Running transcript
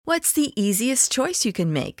What's the easiest choice you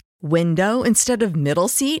can make? Window instead of middle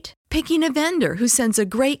seat? Picking a vendor who sends a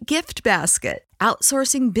great gift basket?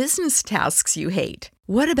 Outsourcing business tasks you hate?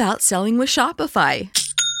 What about selling with Shopify?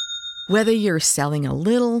 Whether you're selling a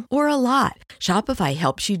little or a lot, Shopify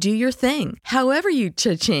helps you do your thing, however you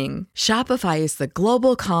cha-ching. Shopify is the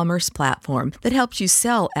global commerce platform that helps you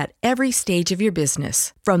sell at every stage of your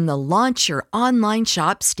business. From the launch your online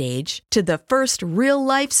shop stage to the first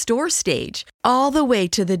real-life store stage, all the way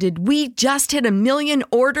to the did we just hit a million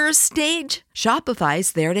orders stage.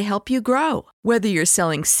 Shopify's there to help you grow. Whether you're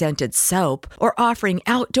selling scented soap or offering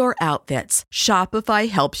outdoor outfits, Shopify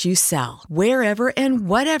helps you sell. Wherever and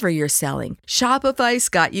whatever you're selling, Shopify's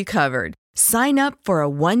got you covered. Sign up for a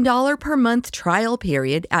 $1 per month trial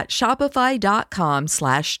period at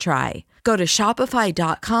shopify.com/try. Go to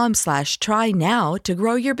shopify.com/try now to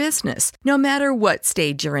grow your business, no matter what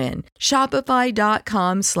stage you're in.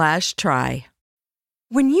 Shopify.com/try.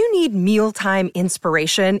 When you need mealtime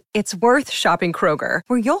inspiration, it's worth shopping Kroger,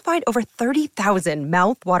 where you'll find over 30,000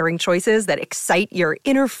 mouth-watering choices that excite your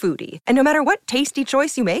inner foodie. And no matter what tasty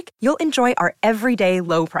choice you make, you'll enjoy our everyday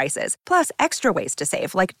low prices, plus extra ways to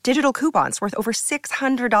save, like digital coupons worth over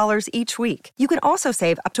 $600 each week. You can also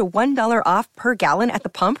save up to $1 off per gallon at the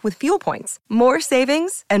pump with fuel points. More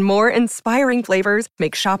savings and more inspiring flavors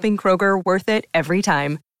make shopping Kroger worth it every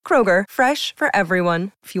time. Kroger, fresh for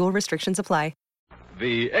everyone. Fuel restrictions apply.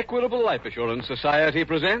 The Equitable Life Assurance Society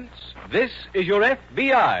presents This Is Your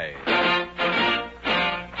FBI.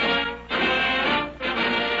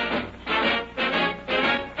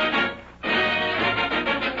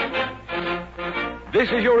 This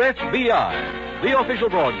is Your FBI, the official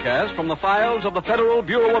broadcast from the files of the Federal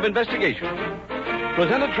Bureau of Investigation.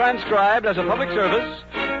 Presented transcribed as a public service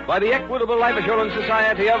by the Equitable Life Assurance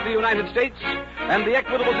Society of the United States and the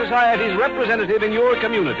Equitable Society's representative in your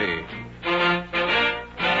community.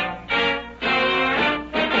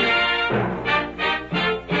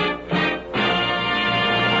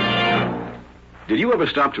 Did you ever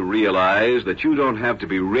stop to realize that you don't have to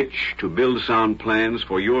be rich to build sound plans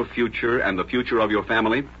for your future and the future of your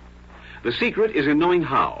family? The secret is in knowing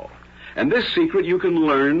how. And this secret you can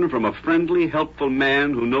learn from a friendly, helpful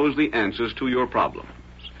man who knows the answers to your problems.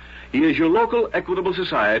 He is your local Equitable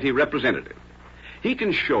Society representative. He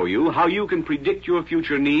can show you how you can predict your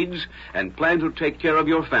future needs and plan to take care of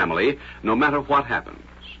your family no matter what happens.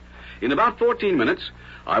 In about 14 minutes,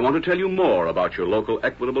 I want to tell you more about your local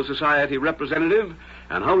Equitable Society representative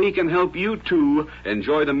and how he can help you, too,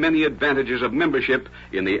 enjoy the many advantages of membership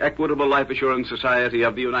in the Equitable Life Assurance Society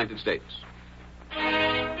of the United States.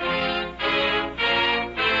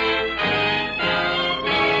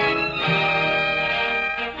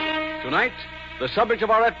 Tonight, the subject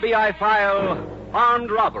of our FBI file,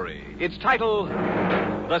 armed robbery. Its title,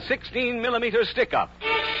 The 16mm Stick-Up.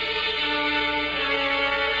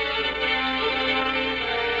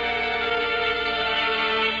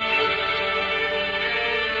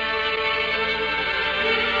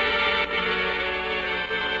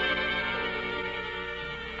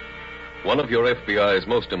 One of your FBI's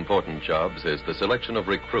most important jobs is the selection of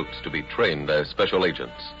recruits to be trained as special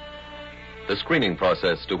agents. The screening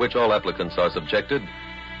process to which all applicants are subjected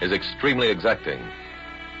is extremely exacting.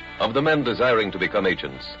 Of the men desiring to become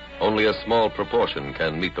agents, only a small proportion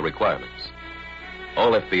can meet the requirements.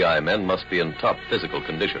 All FBI men must be in top physical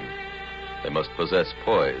condition. They must possess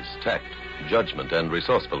poise, tact, judgment, and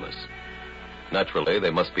resourcefulness. Naturally,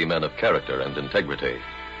 they must be men of character and integrity.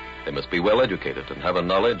 They must be well educated and have a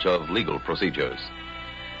knowledge of legal procedures.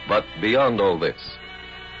 But beyond all this,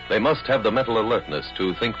 they must have the mental alertness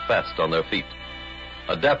to think fast on their feet,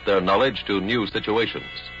 adapt their knowledge to new situations.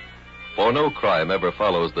 For no crime ever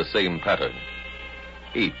follows the same pattern.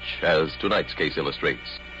 Each, as tonight's case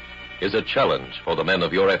illustrates, is a challenge for the men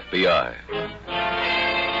of your FBI.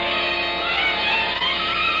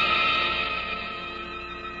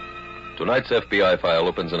 Tonight's FBI file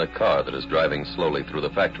opens in a car that is driving slowly through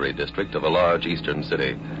the factory district of a large eastern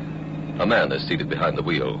city. A man is seated behind the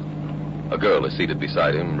wheel. A girl is seated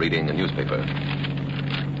beside him, reading a newspaper.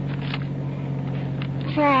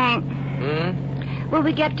 Frank. Will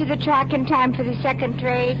we get to the track in time for the second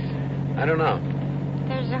race? I don't know.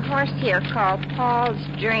 There's a horse here called Paul's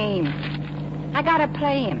Dream. I gotta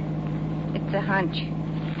play him. It's a hunch.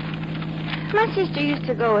 My sister used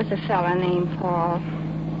to go with a fella named Paul.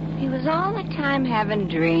 He was all the time having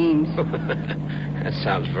dreams. That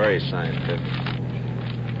sounds very scientific.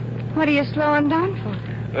 What are you slowing down for?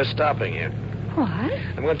 We're stopping here. What?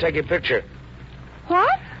 I'm going to take your picture.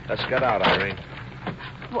 What? Let's get out, Irene.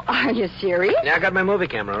 Well, are you serious? Yeah, I got my movie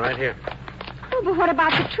camera right here. Oh, but what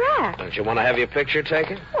about the track? Don't you want to have your picture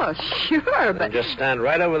taken? Well, sure, Then but just stand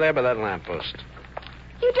right over there by that lamppost.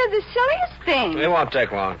 you did the silliest thing. It won't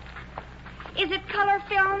take long. Is it color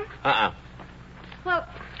film? Uh-uh. Well,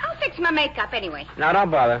 I'll fix my makeup anyway. No,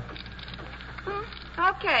 don't bother.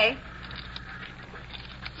 Okay.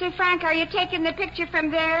 Say, Frank, are you taking the picture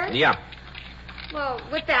from there? Yeah. Well,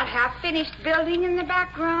 with that half-finished building in the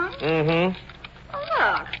background? Mm-hmm. Oh,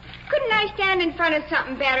 look. Couldn't I stand in front of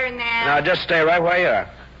something better than that? Now, just stay right where you are.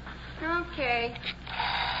 Okay.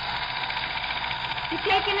 You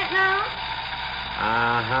taking it now?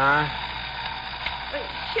 Uh-huh.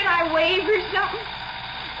 Should I wave or something?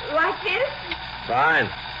 Like this? Fine.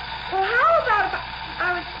 Well, how about if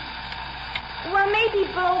I was... Well, maybe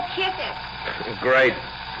blow kisses. Great.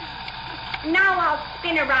 Now I'll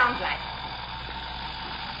spin around like.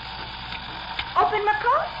 Open my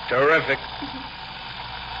coat? Terrific.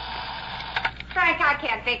 Frank, I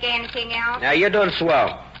can't think of anything else. Now, you're doing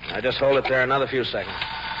swell. Now, just hold it there another few seconds.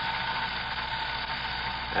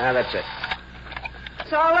 That's it.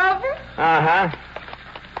 It's all over? Uh-huh.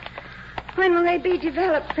 When will they be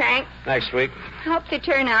developed, Frank? Next week. Hope they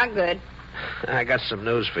turn out good. I got some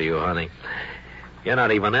news for you, honey. You're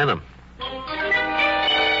not even in them.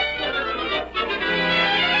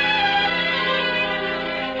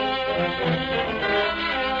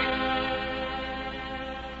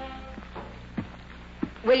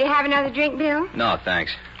 Will you have another drink, Bill? No,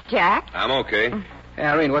 thanks. Jack? I'm okay. Hey,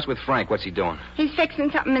 Irene, what's with Frank? What's he doing? He's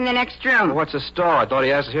fixing something in the next room. Well, what's the store? I thought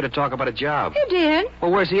he asked us here to talk about a job. You did.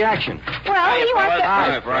 Well, where's the action? Well, he wants to...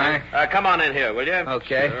 Hi, Frank. Come on in here, will you?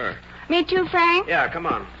 Okay. Sure. Me too, Frank? Yeah, come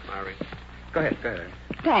on, Irene. Go ahead.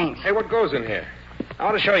 Thanks. Hey, what goes in here? I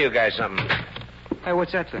want to show you guys something. Hey,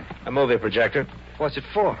 what's that thing? A movie projector. What's it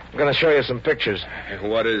for? I'm going to show you some pictures.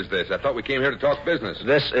 What is this? I thought we came here to talk business.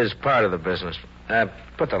 This is part of the business.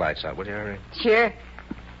 Put the lights out, will you, Irene? Sure.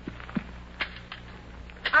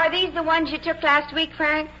 Are these the ones you took last week,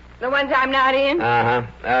 Frank? The ones I'm not in?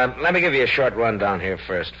 Uh-huh. Let me give you a short rundown here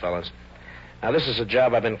first, fellas. Now, this is a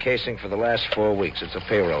job I've been casing for the last 4 weeks. It's a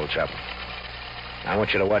payroll job. I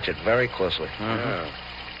want you to watch it very closely. Mm-hmm.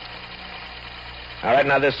 All right,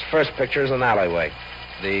 now, this first picture is an alleyway.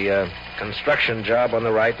 The construction job on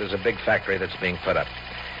the right is a big factory that's being put up.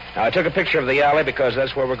 Now, I took a picture of the alley because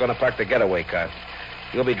that's where we're going to park the getaway car.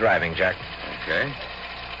 You'll be driving, Jack. Okay.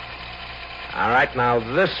 All right, now,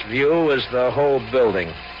 this view is the whole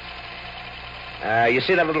building. You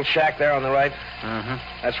see that little shack there on the right? Mm-hmm.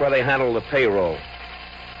 That's where they handle the payroll.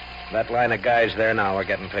 That line of guys there now are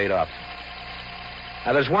getting paid off.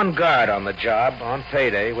 Now, there's one guard on the job on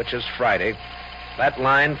payday, which is Friday. That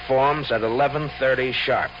line forms at 11:30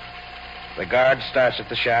 sharp. The guard starts at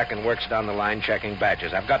the shack and works down the line checking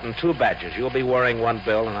badges. I've gotten 2 badges. You'll be wearing one,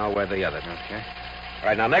 Bill, and I'll wear the other. Okay. All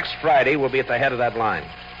right, now, next Friday, we'll be at the head of that line.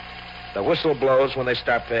 The whistle blows when they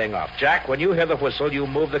start paying off. Jack, when you hear the whistle, you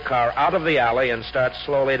move the car out of the alley and start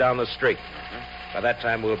slowly down the street. Mm-hmm. By that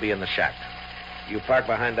time, we'll be in the shack. You park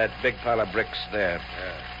behind that big pile of bricks there.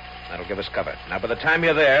 That'll give us cover. Now, by the time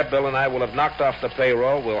you're there, Bill and I will have knocked off the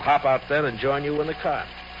payroll. We'll hop out then and join you in the car.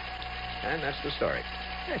 And that's the story.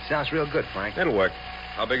 It sounds real good, Frank. It'll work.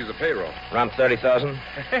 How big is the payroll? Around 30,000.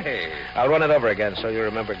 Hey. I'll run it over again so you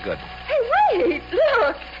remember good. Hey, wait.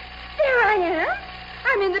 Look. There I am.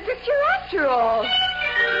 I'm in the picture after all.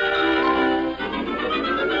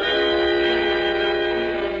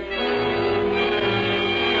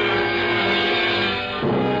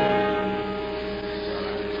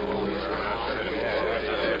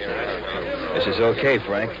 This is okay,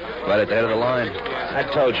 Frank. Right at the head of the line. I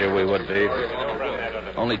told you we would be.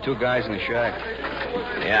 Only 2 guys in the shack.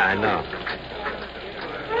 Yeah, I know.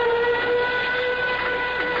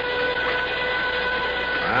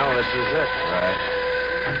 Well, this is it. Right.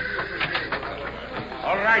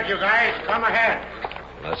 All right, you guys, come ahead.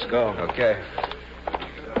 Let's go. Okay.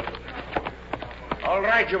 All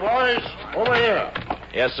right, you boys, over here.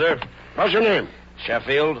 Yes, sir. What's your name?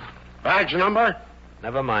 Sheffield. Badge number?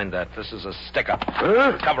 Never mind that. This is a stick-up.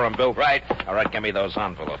 Huh? Cover him, Bill. Right. All right, give me those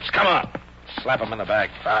envelopes. Come on. Slap him in the back.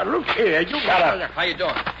 Look here, you Shut up. How you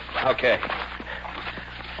doing? Okay.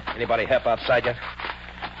 Anybody help outside you?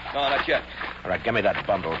 No, not yet. All right, give me that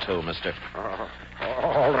bundle, too, mister.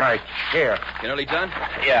 All right, here. You nearly done?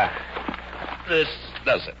 Yeah. This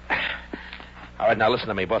does it. All right, now listen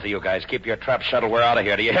to me, both of you guys. Keep your trap shut or we're out of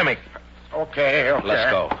here. Do you hear me? Okay.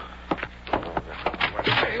 Let's go.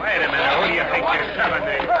 Wait a minute. Who do you think you're selling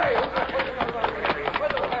me?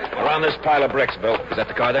 Around this pile of bricks, Bill. Is that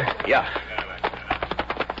the car there? Yeah.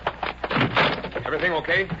 Everything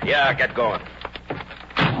okay? Yeah, get going.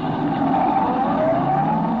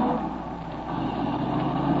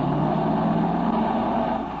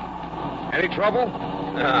 Any trouble?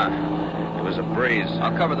 It was a breeze.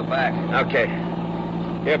 I'll cover the back. Okay.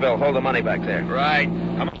 Here, Bill, hold the money back there. Right.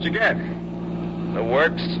 How much you get? The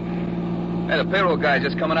works. Hey, the payroll guy's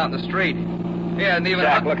just coming out in the street. Yeah, and even...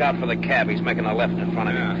 Jack, look out for the cab. He's making a left in front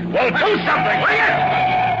of you. Well, do something, will you?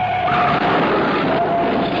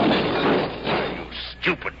 You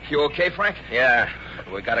stupid. You okay, Frank? Yeah,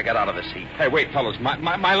 but we gotta get out of this heat. Hey, wait, fellas.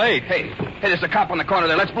 My leg. Hey, there's a cop on the corner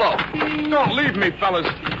there. Let's blow. Don't leave me, fellas.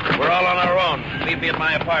 We're all on our own. Meet me at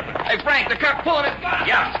my apartment. Hey, Frank, the cop pulling it.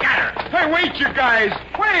 Yeah, scatter. Hey, wait, you guys.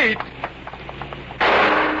 Wait.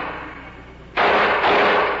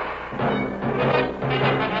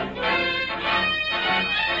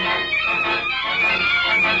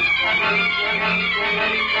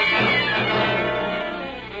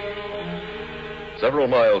 Several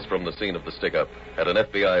miles from the scene of the stick-up, at an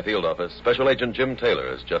FBI field office, Special Agent Jim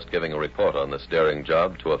Taylor is just giving a report on this daring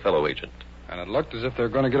job to a fellow agent. And it looked as if they were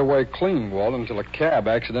going to get away clean, Walt, until a cab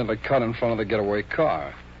accidentally cut in front of the getaway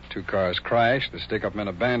car. 2 cars crashed, the stick-up men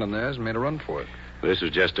abandoned theirs and made a run for it. This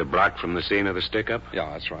was just a block from the scene of the stick-up?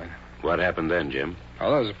 Yeah, that's right. What happened then, Jim?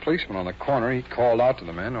 Well, there was a policeman on the corner. He called out to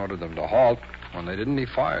the men, ordered them to halt. When they didn't, he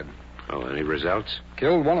fired. Oh, any results?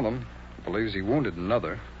 Killed one of them. Believes he wounded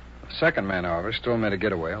another. The second man, however, still made a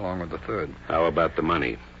getaway along with the third. How about the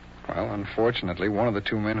money? Well, unfortunately, one of the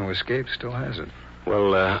 2 men who escaped still has it.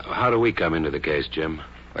 Well, how do we come into the case, Jim?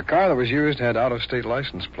 The car that was used had out-of-state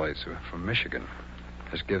license plates from Michigan.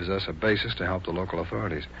 This gives us a basis to help the local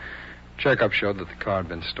authorities. Checkup showed that the car had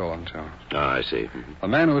been stolen, too. Oh, I see. The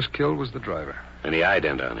man who was killed was the driver. Any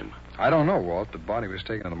ident on him? I don't know, Walt. The body was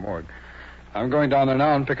taken to the morgue. I'm going down there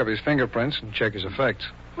now and pick up his fingerprints and check his effects.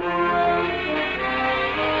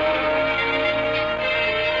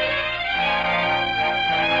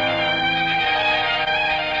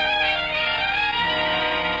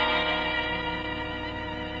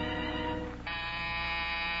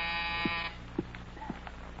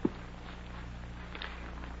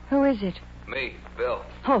 Who is it? Me, Bill.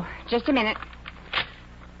 Oh, just a minute.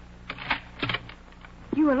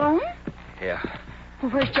 You alone? Yeah,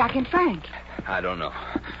 Well, where's Jack and Frank? I don't know.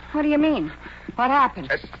 What do you mean? What happened?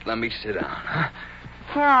 Just let me sit down, huh?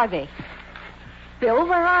 Where are they? Bill,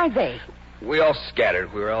 where are they? We all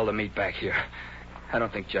scattered. We were all to meet back here. I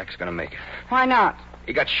don't think Jack's gonna make it. Why not?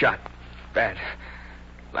 He got shot. Bad.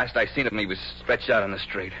 Last I seen him, he was stretched out on the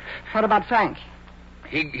street. What about Frank?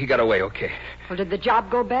 He got away okay. Well, did the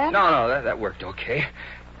job go bad? No, that worked okay.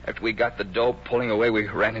 After we got the dough pulling away, we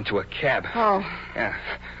ran into a cab. Oh. Yeah.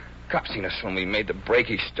 Cop seen us when we made the break.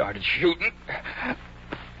 He started shooting.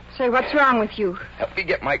 Say, what's wrong with you? Help me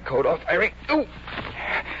get my coat off, Irene. Ooh.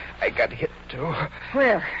 I got hit, too.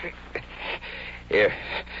 Where? Here,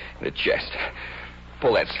 in the chest.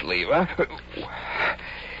 Pull that sleeve, huh?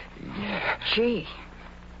 Gee,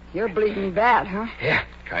 you're bleeding bad, huh? Yeah,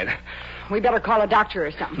 kind of. We better call a doctor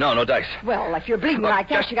or something. No dice. Well, if you're bleeding like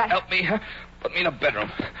that, just you got... help me, huh? Put me in a bedroom.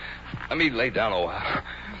 Let me lay down a while.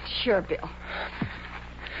 Sure, Bill.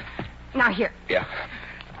 Now, here. Yeah.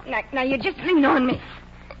 Now, you just lean on me.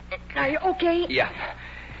 Now, you okay?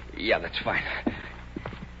 Yeah, that's fine.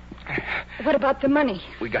 What about the money?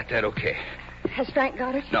 We got that okay. Has Frank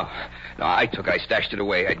got it? No, I stashed it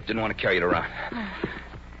away. I didn't want to carry it around. Oh.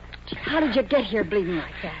 How did you get here bleeding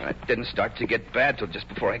like that? It didn't start to get bad till just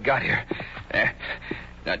before I got here.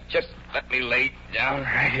 Now, just let me lay down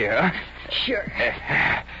right here, huh? Sure.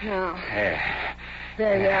 Now,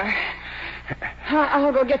 there you are.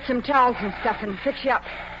 I'll go get some towels and stuff and fix you up.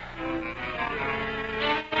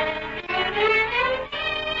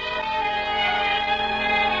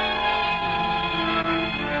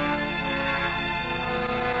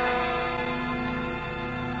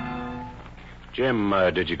 Jim,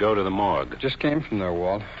 did you go to the morgue? Just came from there,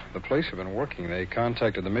 Walt. The police have been working. They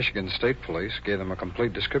contacted the Michigan State Police, gave them a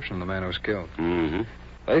complete description of the man who was killed. Mm-hmm.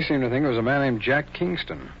 They seem to think it was a man named Jack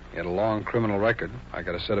Kingston. He had a long criminal record. I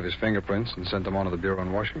got a set of his fingerprints and sent them on to the bureau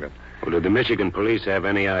in Washington. Well, did the Michigan police have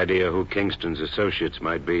any idea who Kingston's associates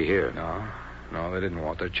might be here? No, they didn't,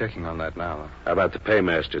 Walt. They're checking on that now. How about the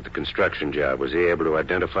paymaster at the construction job? Was he able to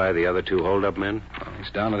identify the other 2 hold-up men? Well,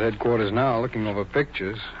 he's down at headquarters now looking over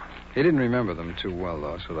pictures. He didn't remember them too well,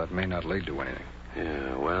 though, so that may not lead to anything.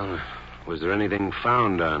 Yeah, well, was there anything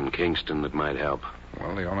found on Kingston that might help?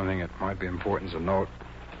 Well, the only thing that might be important is a note.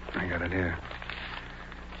 I got it here.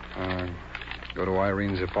 Go to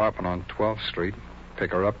Irene's apartment on 12th Street,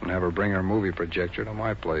 pick her up, and have her bring her movie projector to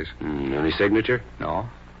my place. Any signature? No.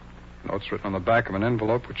 Note's written on the back of an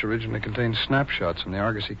envelope which originally contained snapshots from the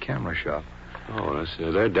Argosy camera shop. Oh,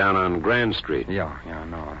 they're down on Grand Street. Yeah, I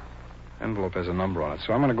know. Envelope has a number on it,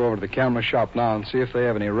 so I'm going to go over to the camera shop now and see if they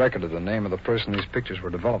have any record of the name of the person these pictures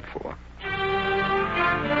were developed for.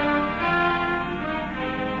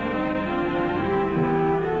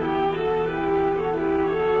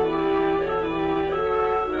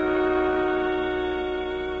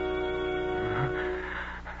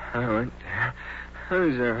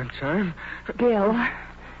 Is there a time? Bill.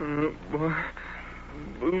 Boy.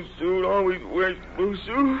 Blue suit always wears blue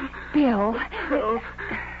suit. Bill. No,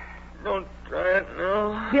 don't try it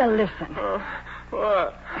now. Bill, listen.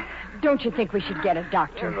 What? Don't you think we should get a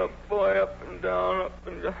doctor? And the boy up and down.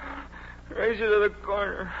 Race it to the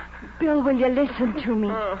corner. Bill, will you listen to me?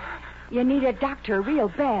 You need a doctor real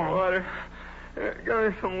bad. Water.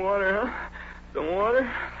 Give me some water, huh? Some water?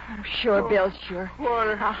 Sure, Bill, sure.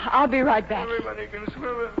 Water. I'll be right back. Everybody can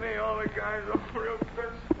swim with me. All the guys are real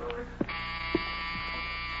good swimmers.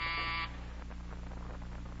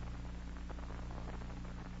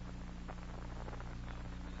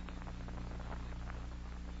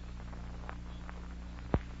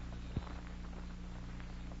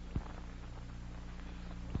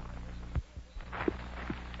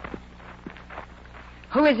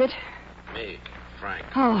 Who is it? Me, Frank.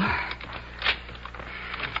 Oh,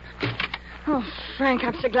 Frank,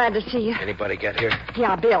 I'm so glad to see you. Anybody get here?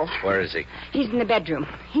 Yeah, Bill. Where is he? He's in the bedroom.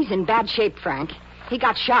 He's in bad shape, Frank. He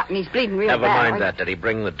got shot and he's bleeding real Never bad. mind that. Did he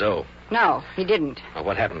bring the dough? No, he didn't. Well,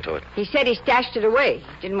 what happened to it? He said he stashed it away.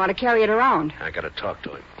 Didn't want to carry it around. I got to talk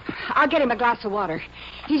to him. I'll get him a glass of water.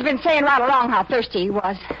 He's been saying right along how thirsty he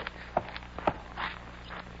was.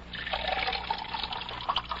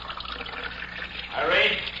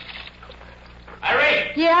 Irene!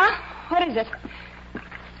 Yeah? What is it?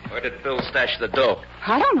 Where did Bill stash the dough?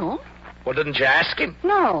 I don't know. Well, didn't you ask him?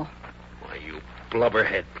 No. Why, you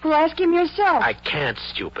blubberhead. Well, ask him yourself. I can't,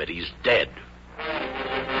 stupid. He's dead.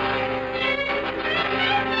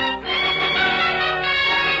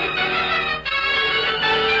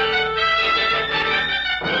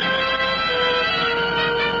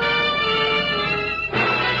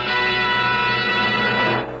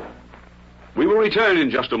 We will return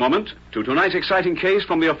in just a moment to tonight's exciting case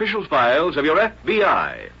from the official files of your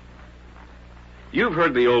FBI. You've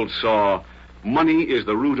heard the old saw, money is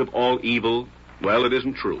the root of all evil. Well, it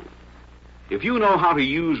isn't true. If you know how to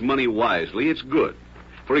use money wisely, it's good.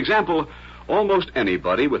 For example, almost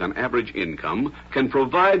anybody with an average income can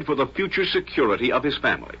provide for the future security of his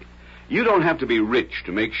family. You don't have to be rich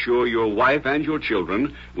to make sure your wife and your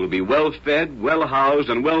children will be well fed, well housed,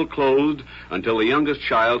 and well clothed until the youngest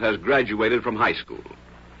child has graduated from high school.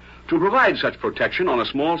 To provide such protection on a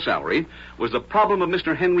small salary was the problem of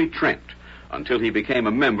Mr. Henry Trent until he became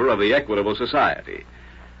a member of the Equitable Society.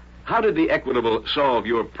 How did the Equitable solve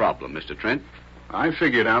your problem, Mr. Trent? I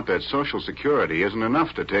figured out that Social Security isn't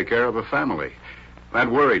enough to take care of a family.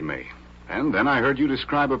 That worried me. And then I heard you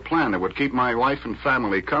describe a plan that would keep my wife and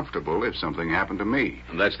family comfortable if something happened to me.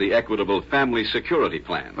 And that's the Equitable Family Security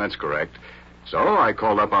Plan. That's correct. So I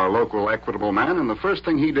called up our local Equitable man, and the first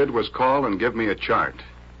thing he did was call and give me a chart.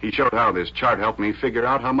 He showed how this chart helped me figure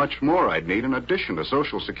out how much more I'd need in addition to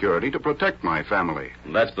Social Security to protect my family.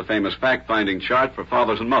 And that's the famous fact-finding chart for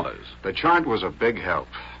fathers and mothers. The chart was a big help.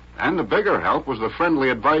 And the bigger help was the friendly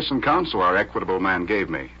advice and counsel our Equitable man gave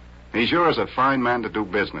me. He sure is a fine man to do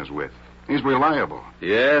business with. He's reliable.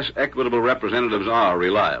 Yes, Equitable representatives are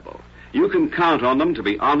reliable. You can count on them to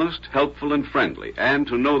be honest, helpful, and friendly, and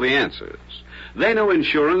to know the answers. They know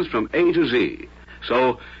insurance from A to Z.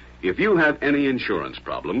 So, if you have any insurance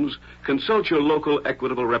problems, consult your local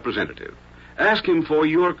Equitable representative. Ask him for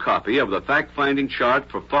your copy of the fact-finding chart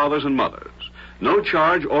for fathers and mothers. No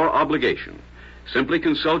charge or obligation. Simply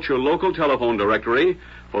consult your local telephone directory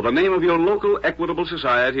for the name of your local Equitable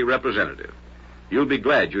Society representative. You'll be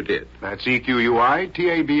glad you did. That's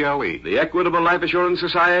EQUITABLE. The Equitable Life Assurance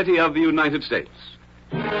Society of the United States.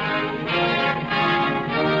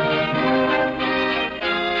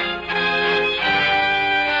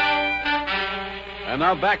 And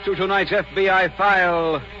now back to tonight's FBI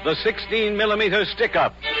file, the 16-millimeter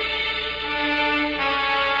stick-up.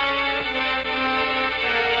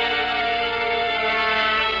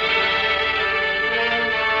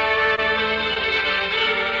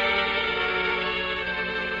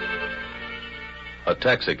 A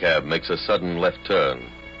taxicab makes a sudden left turn.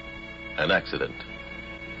 An accident.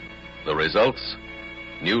 The results?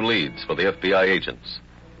 New leads for the FBI agents.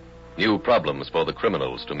 New problems for the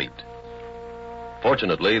criminals to meet.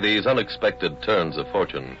 Fortunately, these unexpected turns of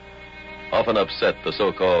fortune often upset the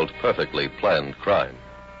so-called perfectly planned crime.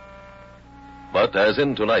 But as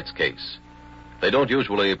in tonight's case, they don't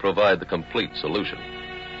usually provide the complete solution.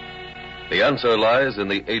 The answer lies in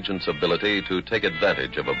the agent's ability to take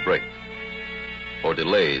advantage of a break. For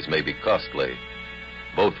delays may be costly,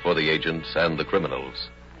 both for the agents and the criminals.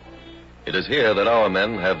 It is here that our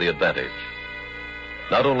men have the advantage.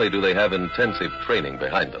 Not only do they have intensive training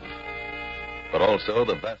behind them, but also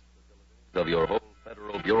the vast facilities of your whole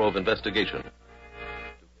Federal Bureau of Investigation to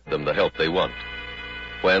give them the help they want,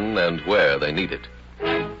 when and where they need it.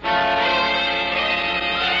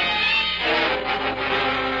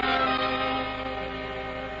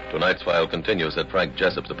 Tonight's file continues at Frank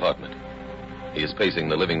Jessup's apartment. He is pacing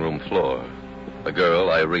the living room floor. The girl,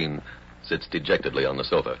 Irene, sits dejectedly on the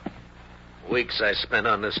sofa. Weeks I spent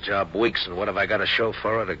on this job, weeks, and what have I got to show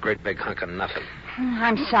for it? A great big hunk of nothing.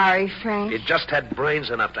 I'm sorry, Frank. You just had brains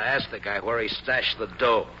enough to ask the guy where he stashed the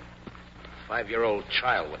dough. A 5-year-old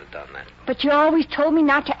child would have done that. But you always told me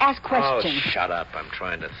not to ask questions. Oh, shut up. I'm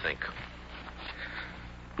trying to think.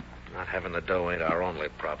 Not having the dough ain't our only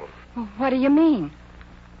problem. Well, what do you mean?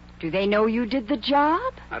 Do they know you did the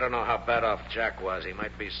job? I don't know how bad off Jack was. He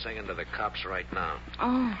might be singing to the cops right now.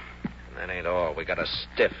 Oh. And that ain't all. We got a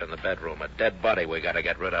stiff in the bedroom, a dead body we got to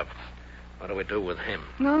get rid of. What do we do with him?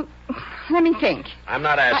 Well, let me think. I'm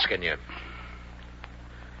not asking you.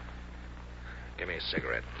 Give me a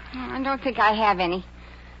cigarette. I don't think I have any.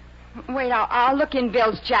 Wait, I'll look in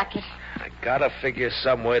Bill's jacket. I gotta figure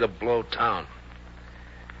some way to blow town.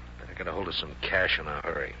 Better get a hold of some cash in a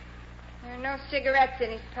hurry. There are no cigarettes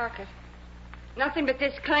in his pocket. Nothing but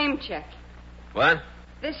this claim check. What?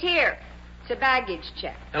 This here. It's a baggage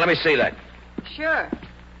check. Now, let me see that. Sure.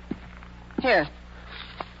 Here.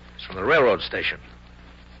 It's from the railroad station.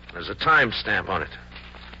 There's a time stamp on it.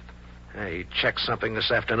 Hey, he checked something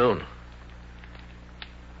this afternoon.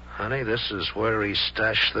 Honey, this is where he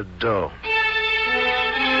stashed the dough.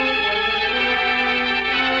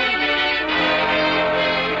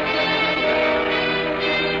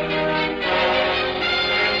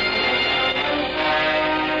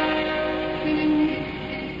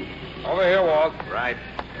 Over here, Walt. Right.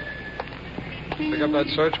 Pick up that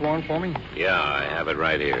search warrant for me? Yeah, I have it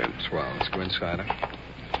right here. Swell. Let's go inside, huh?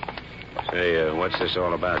 Say, what's this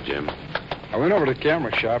all about, Jim? I went over to the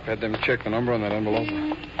camera shop, had them check the number on that envelope.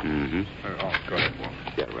 Mm-hmm. Go ahead, Walt.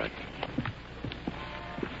 Yeah, right.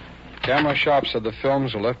 Camera shop said the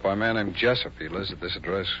films were left by a man named Jessup. He lives at this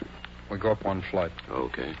address. We go up one flight.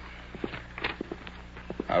 Okay.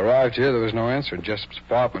 I arrived here. There was no answer in Jessup's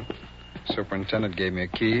apartment. Superintendent gave me a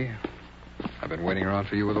key. I've been waiting around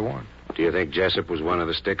for you with a warrant. Do you think Jessup was one of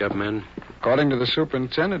the stick-up men? According to the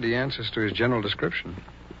superintendent, he answers to his general description.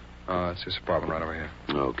 It's his apartment right over here.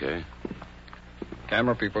 Okay.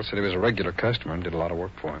 Camera people said he was a regular customer and did a lot of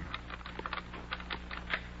work for him.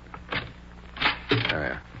 There you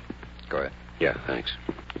are. Go ahead. Yeah, thanks.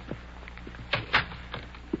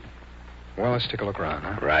 Well, let's take a look around,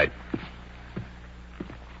 huh? Right.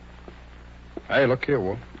 Hey, look here,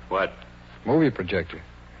 Wolf. What? Movie projector.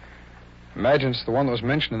 Imagine it's the one that was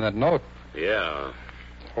mentioned in that note. Yeah.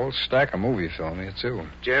 Whole stack of movie film here, too.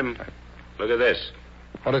 Jim, look at this.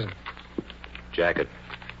 What is it? Jacket.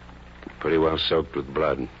 Pretty well soaked with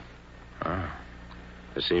blood. Oh.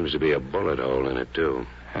 There seems to be a bullet hole in it, too.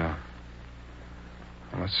 Yeah.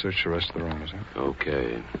 Well, let's search the rest of the rooms, huh?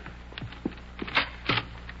 Okay.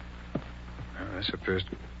 This appears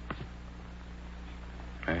to...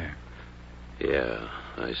 Hey. Yeah,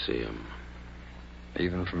 I see him.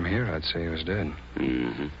 Even from here, I'd say he was dead.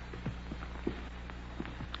 Mm-hmm.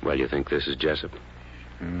 Well, you think this is Jessup?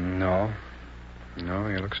 No. No,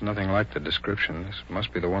 he looks nothing like the description. This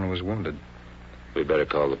must be the one who was wounded. We better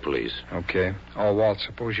call the police. Okay. Oh, Walt,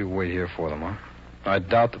 suppose you wait here for them, huh? I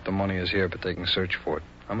doubt that the money is here, but they can search for it.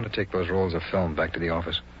 I'm going to take those rolls of film back to the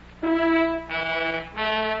office.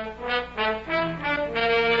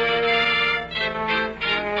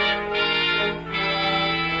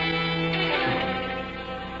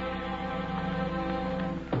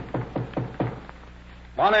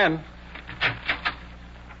 Come on in.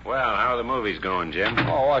 Well, how are the movies going, Jim?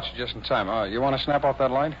 Oh, watch it just in time. You want to snap off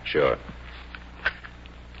that light? Sure.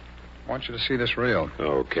 I want you to see this reel.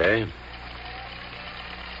 Okay.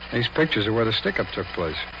 These pictures are where the stick-up took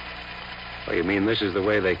place. Oh, you mean this is the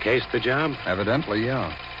way they cased the job? Evidently,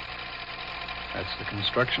 yeah. That's the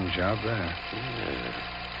construction job there. Yeah,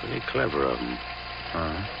 pretty clever of them.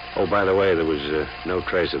 Uh-huh. Oh, by the way, there was no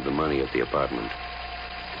trace of the money at the apartment.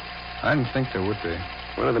 I didn't think there would be.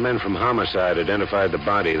 One of the men from homicide identified the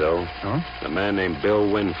body, though. Oh? A man named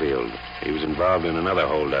Bill Winfield. He was involved in another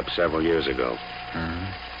holdup several years ago.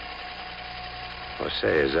 Mm-hmm. Oh,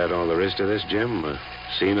 say, is that all there is to this, Jim? A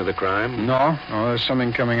scene of the crime? No. Oh, there's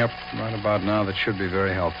something coming up right about now that should be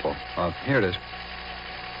very helpful. Here it is.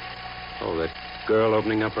 Oh, that girl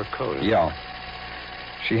opening up her coat. Yeah.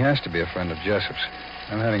 She has to be a friend of Jessup's.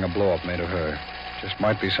 I'm having a blow-up made of her. Just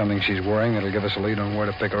might be something she's wearing that'll give us a lead on where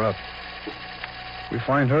to pick her up. If we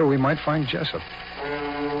find her, we might find Jessup.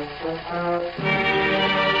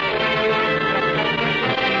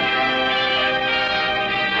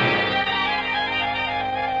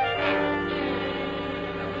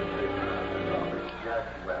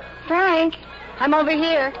 Frank, I'm over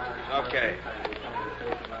here. Okay.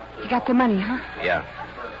 You got the money, huh? Yeah,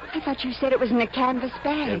 I thought you said it was in a canvas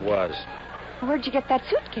bag. it was. Where'd you get that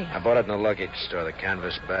suitcase? I bought it in a luggage store. The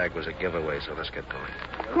canvas bag was a giveaway, so let's get going.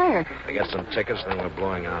 Where? I got some tickets, then we're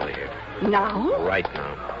blowing out of here. Now? Right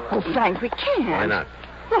now. Oh, Frank, we can't. Why not?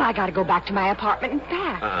 Well, I got to go back to my apartment and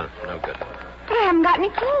pack. No good. But I haven't got any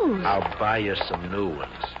clothes. I'll buy you some new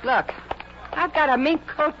ones. Look, I've got a mink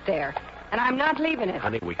coat there, and I'm not leaving it.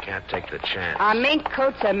 Honey, we can't take the chance. A mink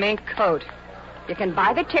coat's a mink coat. You can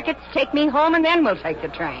buy the tickets, take me home, and then we'll take the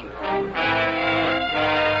train.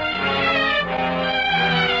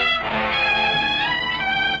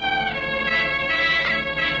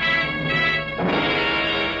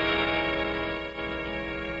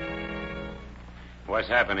 What's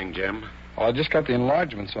happening, Jim? Well, I just got the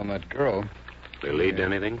enlargements on that girl. They lead to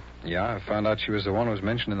anything? Yeah, I found out she was the one who was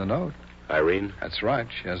mentioned in the note. Irene? That's right.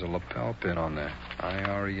 She has a lapel pin on there.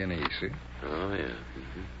 I-R-E-N-E, see? Oh, yeah.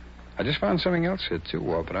 Mm-hmm. I just found something else here, too,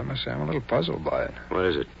 Walt, but I must say I'm a little puzzled by it. What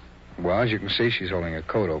is it? Well, as you can see, she's holding a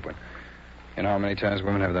coat open. You know how many times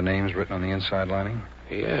women have their names written on the inside lining?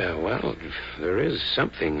 Yeah, well, there is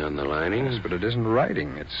something on the lining. Yes, but it isn't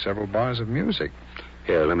writing. It's several bars of music.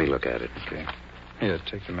 Here, let me look at it. Okay. Here,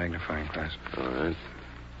 take the magnifying glass. All right.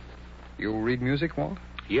 You read music, Walt?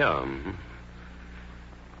 Yeah. Mm-hmm.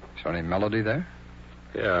 Is there any melody there?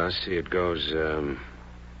 Yeah, I see. It goes, da,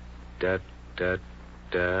 da, da,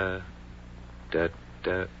 da, da,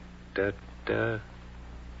 da, da,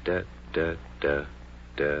 da, da, da,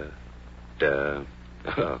 da, da.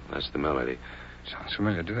 Oh, that's the melody. Sounds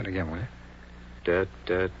familiar. Do that again, will you? Da,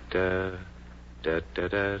 da, da, da, da,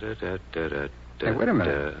 da, da, da, da, da. Hey, wait a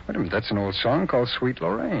minute. Wait a minute. That's an old song called Sweet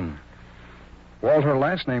Lorraine. Walt, her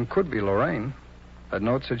last name could be Lorraine. That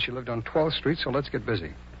note said she lived on 12th Street, so let's get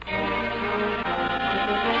busy.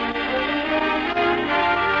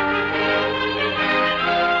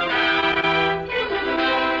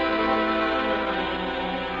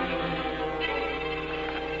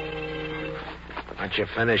 Aren't you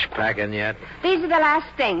finished packing yet? These are the last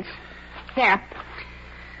things. There.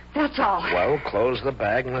 That's all. Well, close the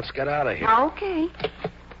bag and let's get out of here. Okay.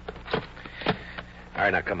 All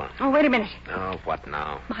right, now, come on. Oh, wait a minute. Oh, what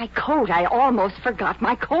now? My coat. I almost forgot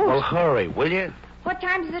my coat. Well, hurry, will you? What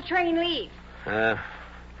time does the train leave?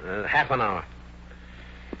 Half an hour.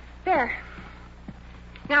 There.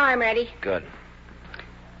 Now I'm ready. Good.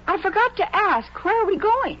 I forgot to ask, where are we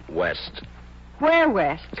going? West. Where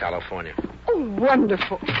west? California. Oh,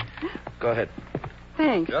 wonderful. Go ahead.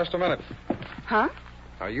 Thanks. Just a minute. Huh?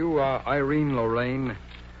 Are you Irene Lorraine?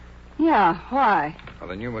 Yeah, why? Well,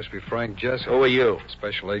 then you must be Frank Jessup. Who are you?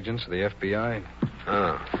 Special agents of the FBI.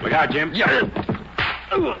 Oh. Look out, Jim. Yeah.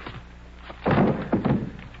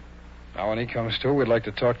 Now, when he comes to, we'd like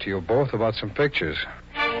to talk to you both about some pictures.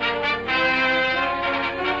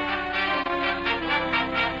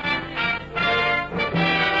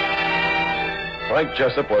 Frank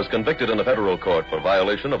Jessup was convicted in a federal court for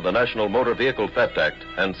violation of the National Motor Vehicle Theft Act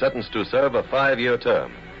and sentenced to serve a 5-year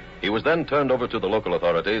term. He was then turned over to the local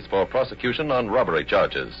authorities for prosecution on robbery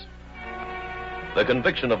charges. The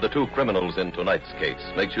conviction of the two criminals in tonight's case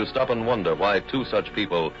makes you stop and wonder why two such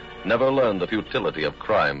people never learned the futility of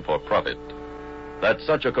crime for profit. That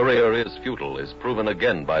such a career is futile is proven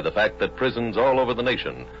again by the fact that prisons all over the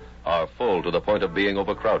nation are full to the point of being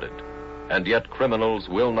overcrowded. And yet criminals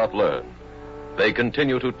will not learn. They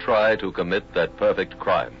continue to try to commit that perfect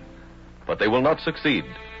crime. But they will not succeed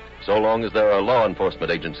so long as there are law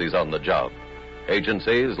enforcement agencies on the job.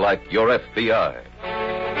 Agencies like your FBI.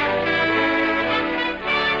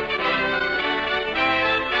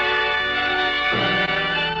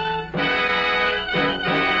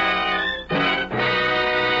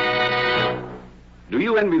 Do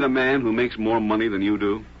you envy the man who makes more money than you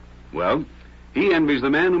do? Well, he envies the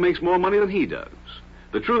man who makes more money than he does.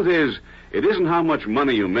 The truth is, it isn't how much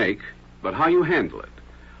money you make, but how you handle it.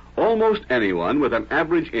 Almost anyone with an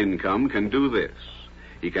average income can do this.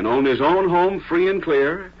 He can own his own home free and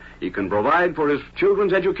clear. He can provide for his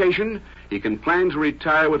children's education. He can plan to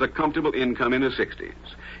retire with a comfortable income in his 60s.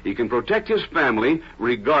 He can protect his family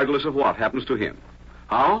regardless of what happens to him.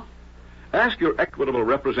 How? Ask your Equitable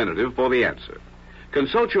representative for the answer.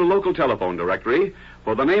 Consult your local telephone directory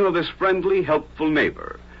for the name of this friendly, helpful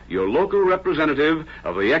neighbor, your local representative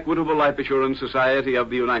of the Equitable Life Assurance Society of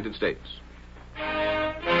the United States.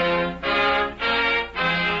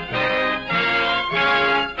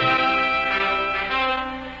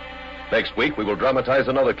 Next week, we will dramatize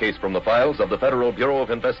another case from the files of the Federal Bureau of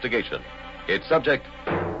Investigation. Its subject,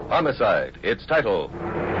 homicide. Its title,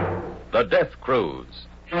 The Death Cruise.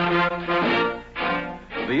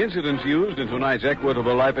 The incidents used in tonight's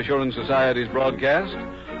Equitable Life Assurance Society's broadcast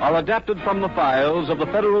are adapted from the files of the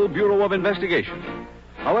Federal Bureau of Investigation.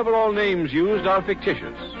 However, all names used are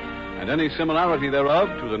fictitious, and any similarity thereof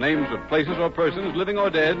to the names of places or persons, living or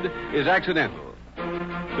dead, is accidental.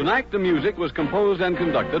 Tonight, the music was composed and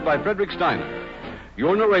conducted by Frederick Steiner.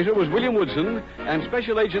 Your narrator was William Woodson, and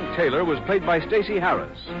Special Agent Taylor was played by Stacey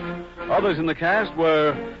Harris. Others in the cast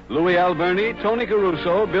were Louis Alberni, Tony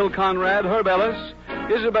Caruso, Bill Conrad, Herb Ellis,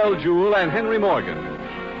 Isabel Jewell, and Henry Morgan.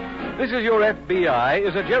 This Is Your FBI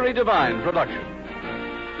is a Jerry Devine production.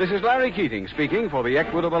 This is Larry Keating speaking for the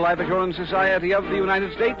Equitable Life Assurance Society of the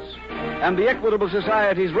United States and the Equitable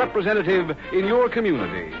Society's representative in your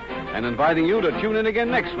community, and inviting you to tune in again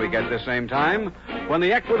next week at this same time when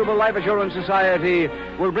the Equitable Life Assurance Society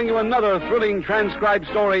will bring you another thrilling transcribed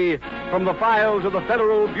story from the files of the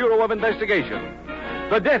Federal Bureau of Investigation.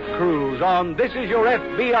 The Death Cruise on This Is Your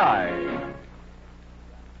FBI.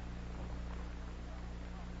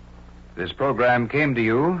 This program came to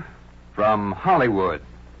you from Hollywood.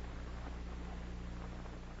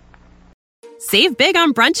 Save big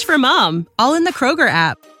on brunch for Mom, all in the Kroger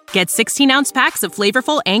app. Get 16-ounce packs of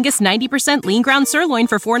flavorful Angus 90% lean ground sirloin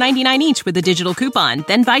for $4.99 each with a digital coupon.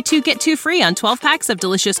 Then buy 2, get 2 free on 12 packs of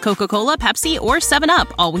delicious Coca-Cola, Pepsi, or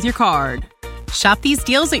 7-Up, all with your card. Shop these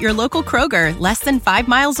deals at your local Kroger, less than 5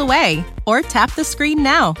 miles away. Or tap the screen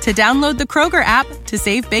now to download the Kroger app to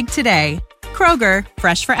save big today. Kroger,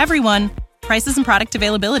 fresh for everyone. Prices and product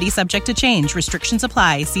availability subject to change. Restrictions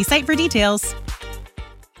apply. See site for details.